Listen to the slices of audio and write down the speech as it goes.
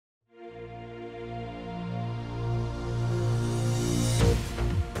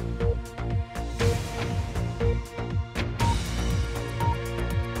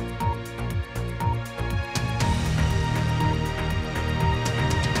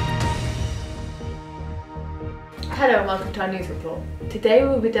Hello and welcome to our news report. Today we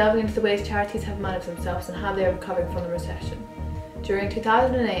will be delving into the ways charities have managed themselves and how they are recovering from the recession. During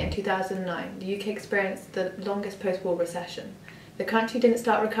 2008 and 2009, the UK experienced the longest post-war recession. The country didn't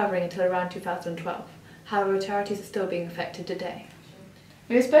start recovering until around 2012. However, charities are still being affected today.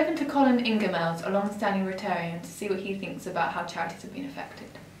 We have spoken to Colin Ingemels, a long-standing Rotarian, to see what he thinks about how charities have been affected.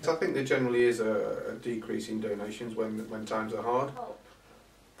 I think there generally is a decrease in donations when times are hard.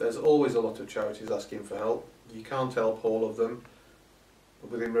 There's always a lot of charities asking for help. You can't help all of them,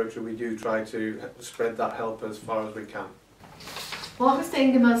 but within Rotary we do try to spread that help as far as we can. What Mr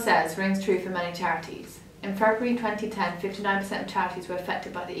Ingemels says rings true for many charities. In February 2010, 59% of charities were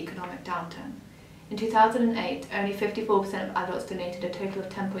affected by the economic downturn. In 2008, only 54% of adults donated a total of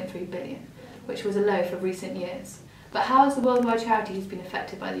 10.3 billion, which was a low for recent years. But how has the worldwide charities been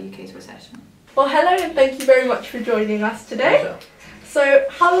affected by the UK's recession? Well, hello and thank you very much for joining us today. Pleasure. So,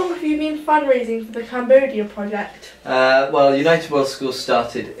 how long have you been fundraising for the Cambodia project? Well, United World Schools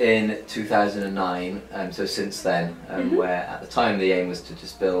started in 2009, so since then, where at the time the aim was to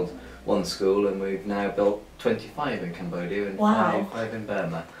just build one school, and we've now built 25 in Cambodia and five in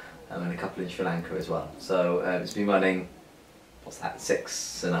Burma, and a couple in Sri Lanka as well. So it's been running, what's that,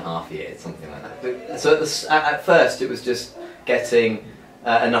 6.5 years, something like that. But, so at first it was just getting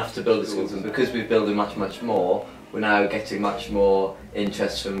enough to build the schools, and because we're building much more, we're now getting much more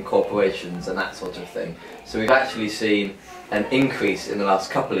interest from corporations and that sort of thing. So we've actually seen an increase in the last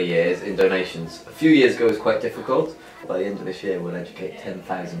couple of years in donations. A few years ago it was quite difficult. By the end of this year we'll educate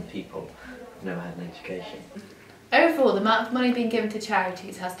 10,000 people who've never had an education. Overall, the amount of money being given to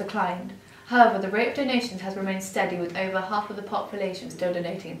charities has declined. However, the rate of donations has remained steady, with over half of the population still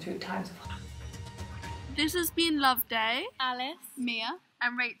donating through times of hardship. This has been Love Day, Alice, Mia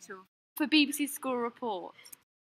and Rachel for BBC School Report.